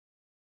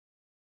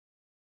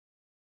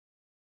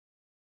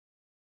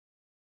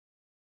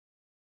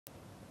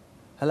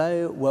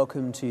Hello,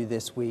 welcome to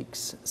this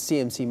week's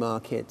CMC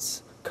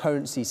Markets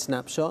currency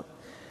snapshot.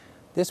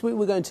 This week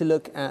we're going to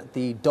look at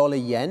the dollar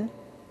yen,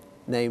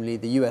 namely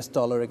the US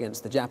dollar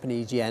against the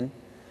Japanese yen.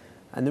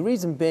 And the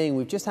reason being,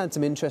 we've just had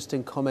some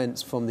interesting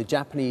comments from the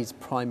Japanese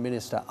Prime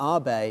Minister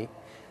Abe,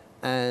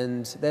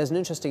 and there's an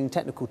interesting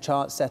technical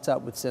chart set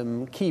up with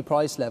some key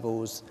price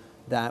levels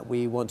that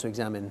we want to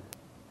examine.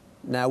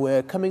 Now,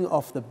 we're coming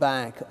off the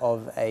back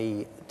of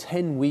a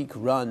 10-week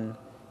run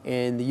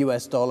in the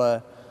US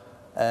dollar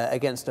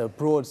against a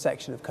broad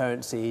section of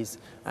currencies,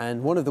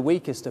 and one of the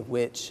weakest of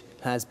which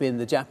has been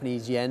the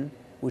Japanese yen,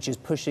 which is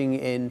pushing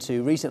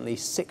into recently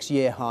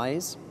 6-year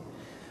highs.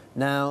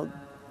 Now,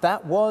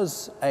 that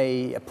was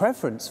a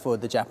preference for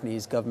the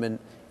Japanese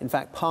government. In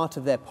fact, part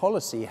of their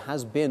policy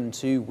has been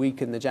to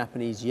weaken the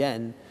Japanese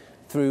yen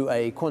through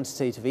a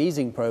quantitative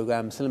easing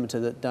program similar to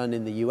that done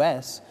in the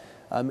US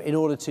in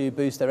order to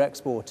boost their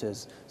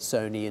exporters,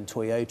 Sony and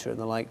Toyota and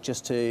the like,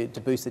 just to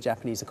boost the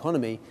Japanese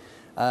economy.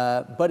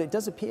 But it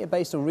does appear,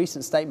 based on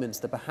recent statements,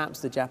 that perhaps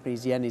the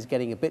Japanese yen is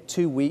getting a bit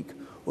too weak,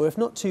 or if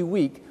not too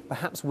weak,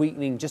 perhaps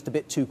weakening just a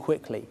bit too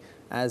quickly,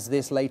 as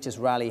this latest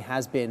rally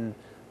has been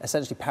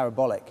essentially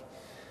parabolic.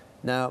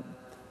 Now,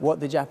 what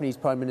the Japanese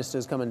Prime Minister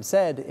has come and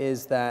said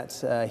is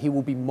that he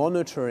will be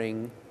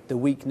monitoring the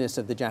weakness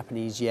of the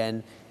Japanese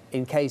yen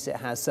in case it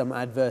has some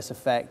adverse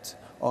effect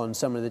on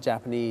some of the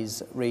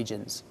Japanese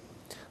regions.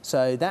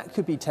 So that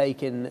could be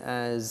taken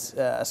as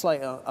a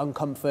slight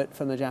uncomfort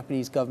from the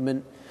Japanese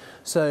government.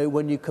 So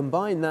when you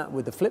combine that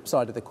with the flip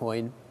side of the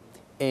coin,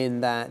 in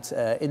that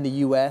in the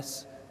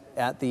US,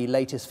 at the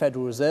latest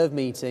Federal Reserve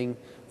meeting,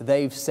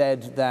 they've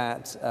said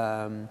that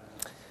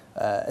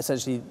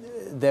essentially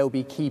they'll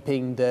be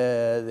keeping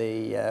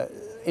the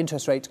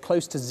interest rates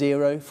close to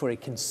zero for a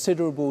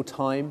considerable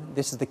time.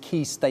 This is the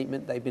key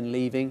statement they've been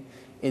leaving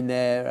in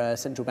their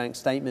central bank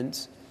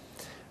statements.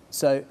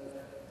 So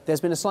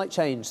there's been a slight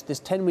change. This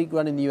 10-week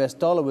run in the US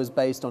dollar was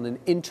based on an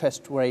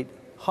interest rate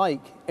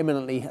hike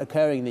imminently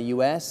occurring in the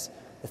US.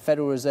 The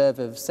Federal Reserve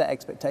have set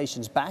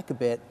expectations back a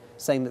bit,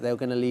 saying that they're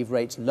going to leave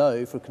rates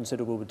low for a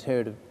considerable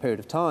period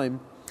of time.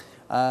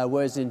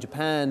 Whereas in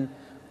Japan,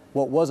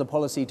 what was a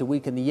policy to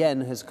weaken the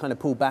yen has kind of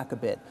pulled back a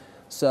bit.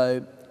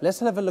 So let's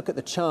have a look at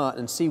the chart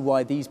and see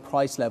why these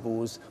price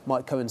levels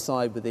might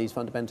coincide with these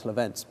fundamental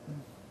events.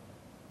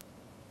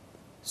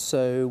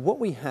 So what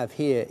we have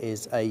here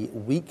is a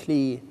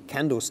weekly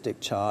candlestick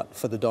chart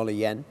for the dollar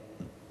yen.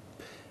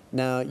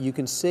 Now you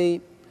can see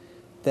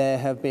there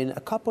have been a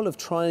couple of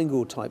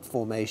triangle type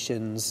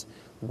formations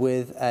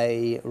with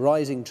a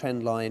rising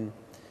trend line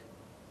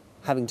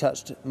having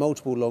touched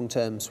multiple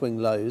long-term swing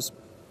lows.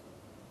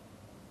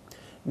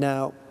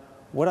 Now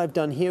what I've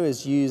done here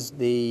is use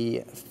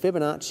the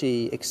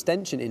Fibonacci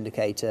extension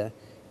indicator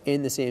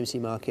in the CMC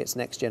Markets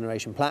next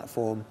generation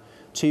platform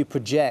to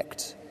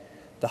project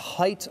the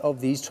height of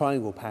these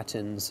triangle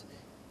patterns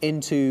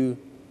into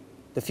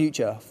the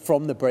future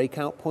from the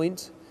breakout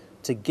point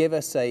to give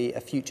us a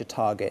future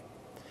target.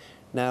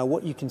 Now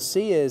what you can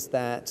see is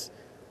that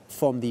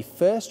from the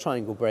first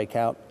triangle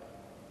breakout,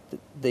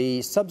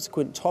 the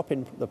subsequent top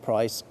in the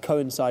price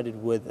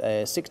coincided with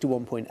a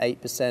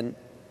 61.8%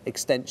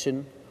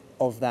 extension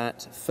of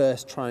that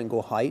first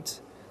triangle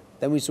height.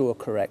 Then we saw a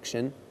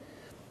correction.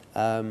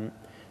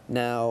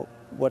 Now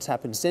what's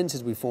happened since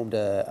is we formed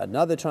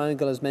another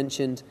triangle as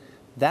mentioned.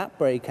 That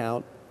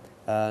breakout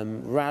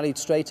rallied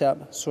straight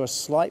up, saw a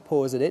slight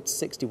pause at its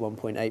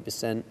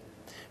 61.8%,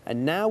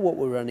 and now what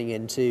we're running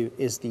into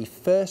is the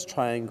first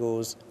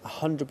triangle's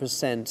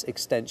 100%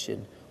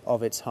 extension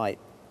of its height.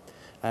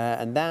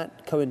 And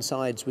that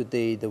coincides with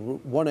the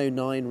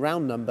 109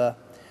 round number,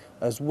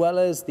 as well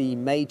as the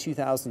May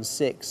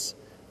 2006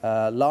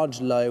 large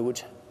low,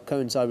 which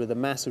coincided with a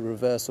massive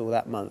reversal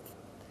that month.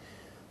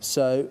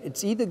 So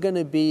it's either going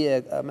to be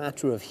a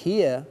matter of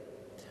here,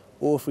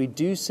 or if we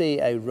do see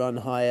a run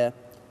higher,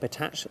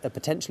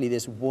 potentially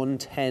this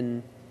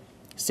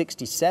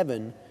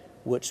 110.67,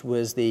 which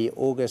was the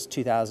August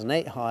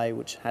 2008 high,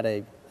 which had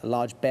a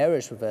large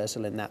bearish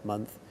reversal in that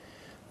month,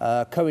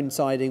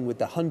 coinciding with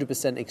the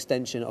 100%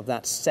 extension of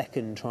that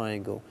second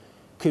triangle,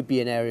 could be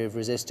an area of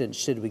resistance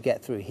should we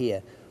get through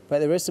here. But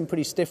there is some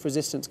pretty stiff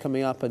resistance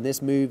coming up, and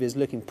this move is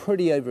looking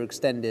pretty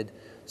overextended.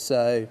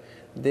 So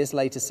this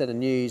latest set of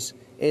news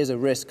is a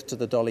risk to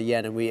the dollar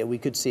yen, and we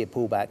could see a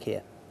pullback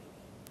here.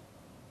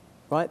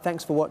 Right,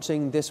 thanks for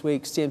watching this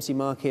week's CMC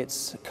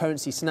Markets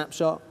currency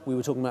snapshot. We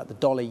were talking about the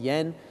dollar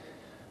yen.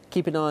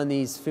 Keep an eye on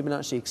these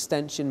Fibonacci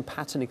extension,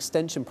 pattern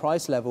extension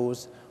price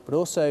levels, but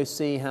also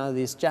see how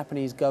this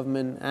Japanese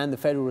government and the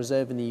Federal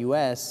Reserve in the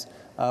US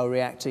are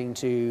reacting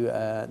to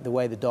the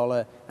way the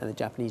dollar and the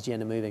Japanese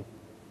yen are moving.